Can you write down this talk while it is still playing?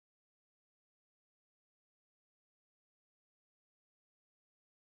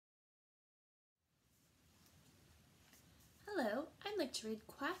like to read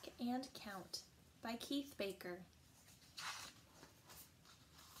Quack and Count by Keith Baker.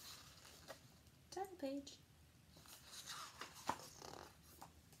 Title page.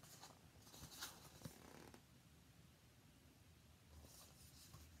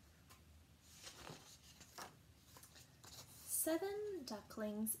 Seven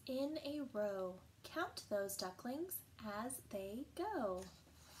ducklings in a row. Count those ducklings as they go.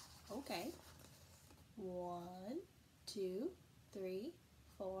 Okay. 1, 2, 3,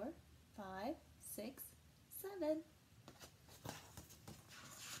 4, 5, 6, 7.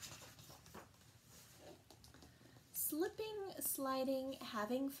 Slipping, sliding,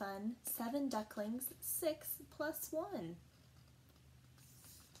 having fun, 7 ducklings, 6 plus 1.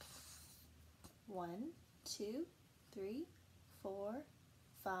 1, 2, 3, 4,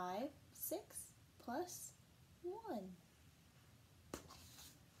 5, 6 plus 1.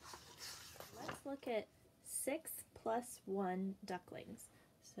 Let's look at 6 plus 1 ducklings.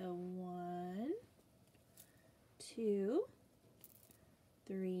 So 1, 2,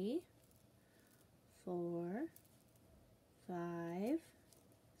 3, 4, 5,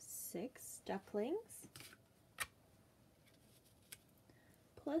 6 ducklings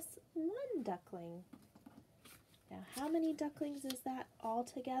plus 1 duckling. Now how many ducklings is that all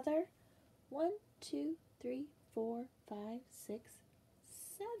together? 1, 2, 3, 4, 5, 6,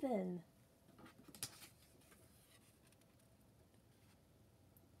 7.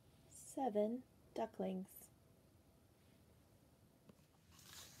 7 ducklings.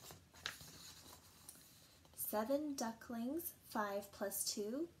 Seven ducklings, 5 plus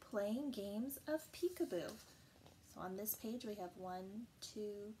 2, playing games of peekaboo. So on this page we have 1, 2,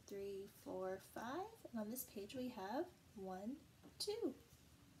 3, 4, 5, and on this page we have 1, 2.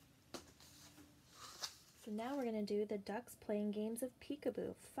 So now we're going to do the ducks playing games of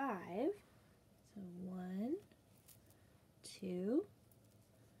peekaboo. 5, so 1, 2,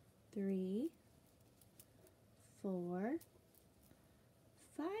 3, 4,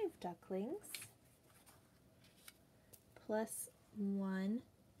 5 ducklings plus 1,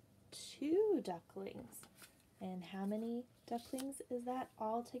 2 ducklings. And how many ducklings is that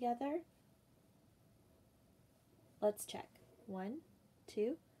all together? Let's check. 1,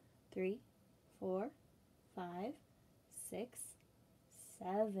 2, 3, 4, 5, 6,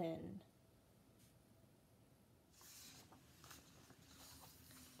 7.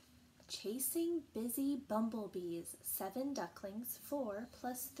 Chasing busy bumblebees, 7 ducklings, 4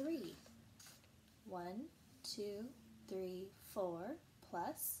 plus 3. 1, 2, 3, 4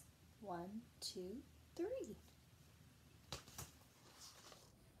 plus 1, 2, 3.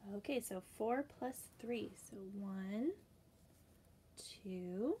 Okay, so 4 plus 3. So 1,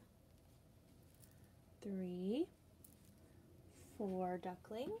 2, 3, 4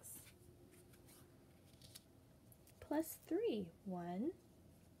 ducklings plus 3. 1,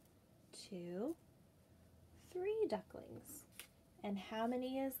 2, 3 ducklings. And how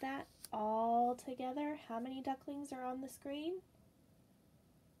many is that all together? How many ducklings are on the screen?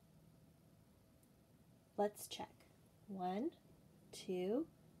 Let's check. 1, 2,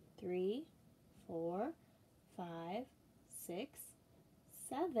 3, 4, 5, 6,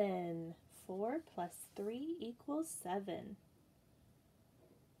 7. 4 plus 3 equals 7.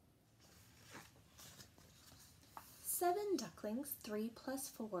 7 ducklings, 3 plus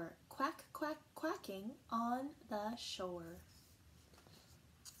 4. Quack, quack, quacking on the shore.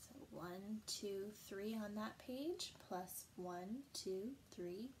 So 1, 2, 3 on that page, plus 1, 2,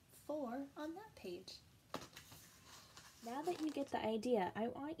 3, 4 on that page. Now that you get the idea, I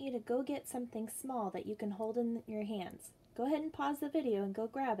want you to go get something small that you can hold in your hands. Go ahead and pause the video and go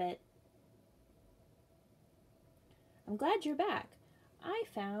grab it. I'm glad you're back. I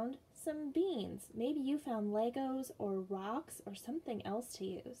found some beans. Maybe you found Legos or rocks or something else to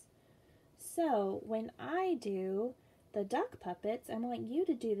use. So when I do the duck puppets, I want you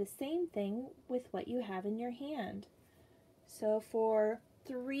to do the same thing with what you have in your hand. So for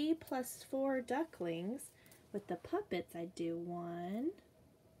 3 plus 4 ducklings, with the puppets I do 1,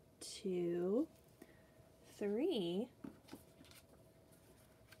 2, 3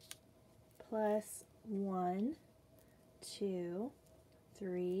 plus 1, 2,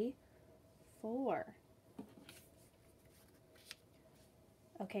 3, 4.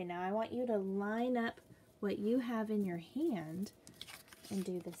 Okay, now I want you to line up what you have in your hand and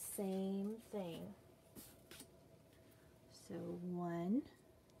do the same thing. So 1,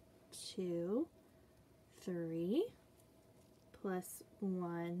 2, 3 plus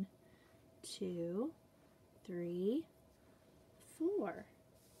 1, 2, 3, 4.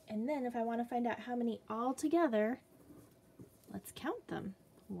 And then if I want to find out how many all together, let's count them.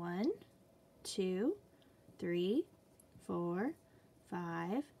 1, 2, 3, 4,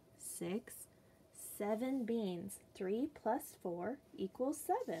 5, 6, 7 beans. 3 plus 4 equals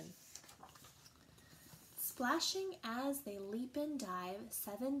 7. Splashing as they leap and dive,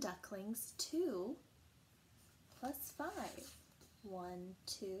 7 ducklings. 2 plus 5. 1,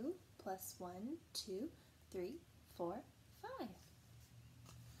 2 plus 1, 2, 3, 4, 5.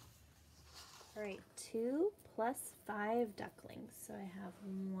 All right, 2 plus 5 ducklings. So I have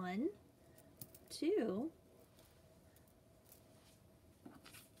 1, 2,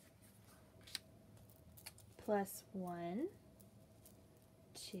 plus 1,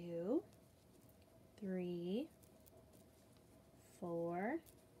 2, 3, 4,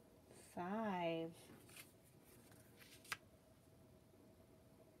 5.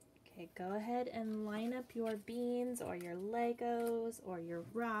 Okay, go ahead and line up your beans or your Legos or your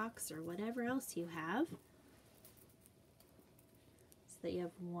rocks or whatever else you have so that you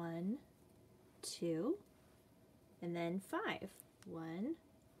have 1, 2, and then 5. 1,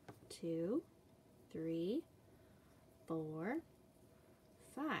 2, 3, 4,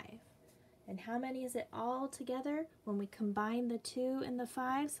 5. And how many is it all together when we combine the 2 and the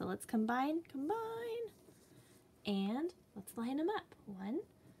 5? So let's combine, and let's line them up. 1,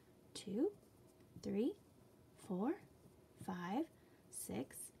 2, 3, 4, 5,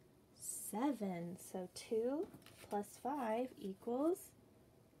 6, 7. So 2 plus 5 equals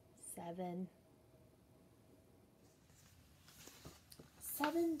 7.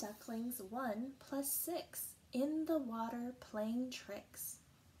 7 ducklings, 1 plus 6, in the water playing tricks.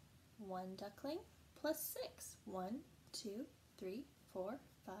 1 duckling plus 6. 1, 2, 3, 4,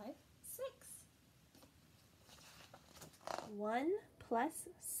 5, 6. 1 plus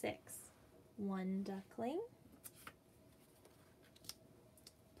 6. 1 duckling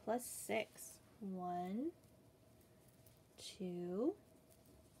plus 6. 1, 2,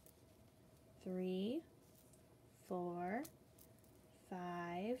 3, 4,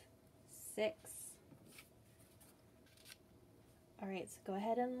 5, 6. All right, so go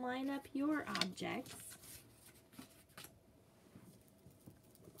ahead and line up your objects.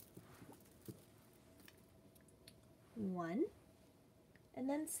 One, and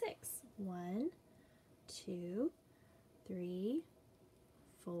then 6. 1, 2, 3,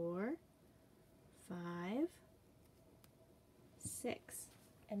 4, 5, 6.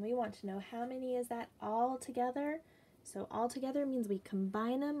 And we want to know how many is that all together. So all together means we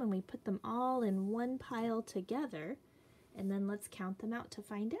combine them and we put them all in one pile together. And then let's count them out to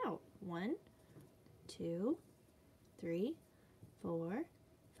find out. 1, 2, 3, 4,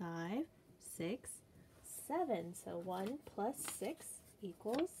 5, 6, 7. So 1 plus 6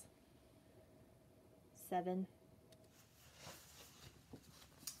 equals 7.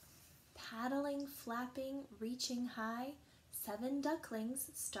 Paddling, flapping, reaching high, 7 ducklings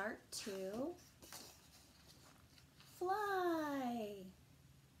start to fly.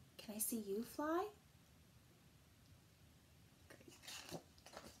 Can I see you fly? Great.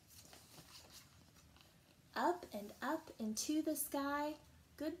 Up and up into the sky.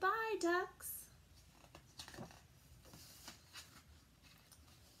 Goodbye, ducks.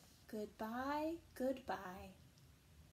 Goodbye, goodbye.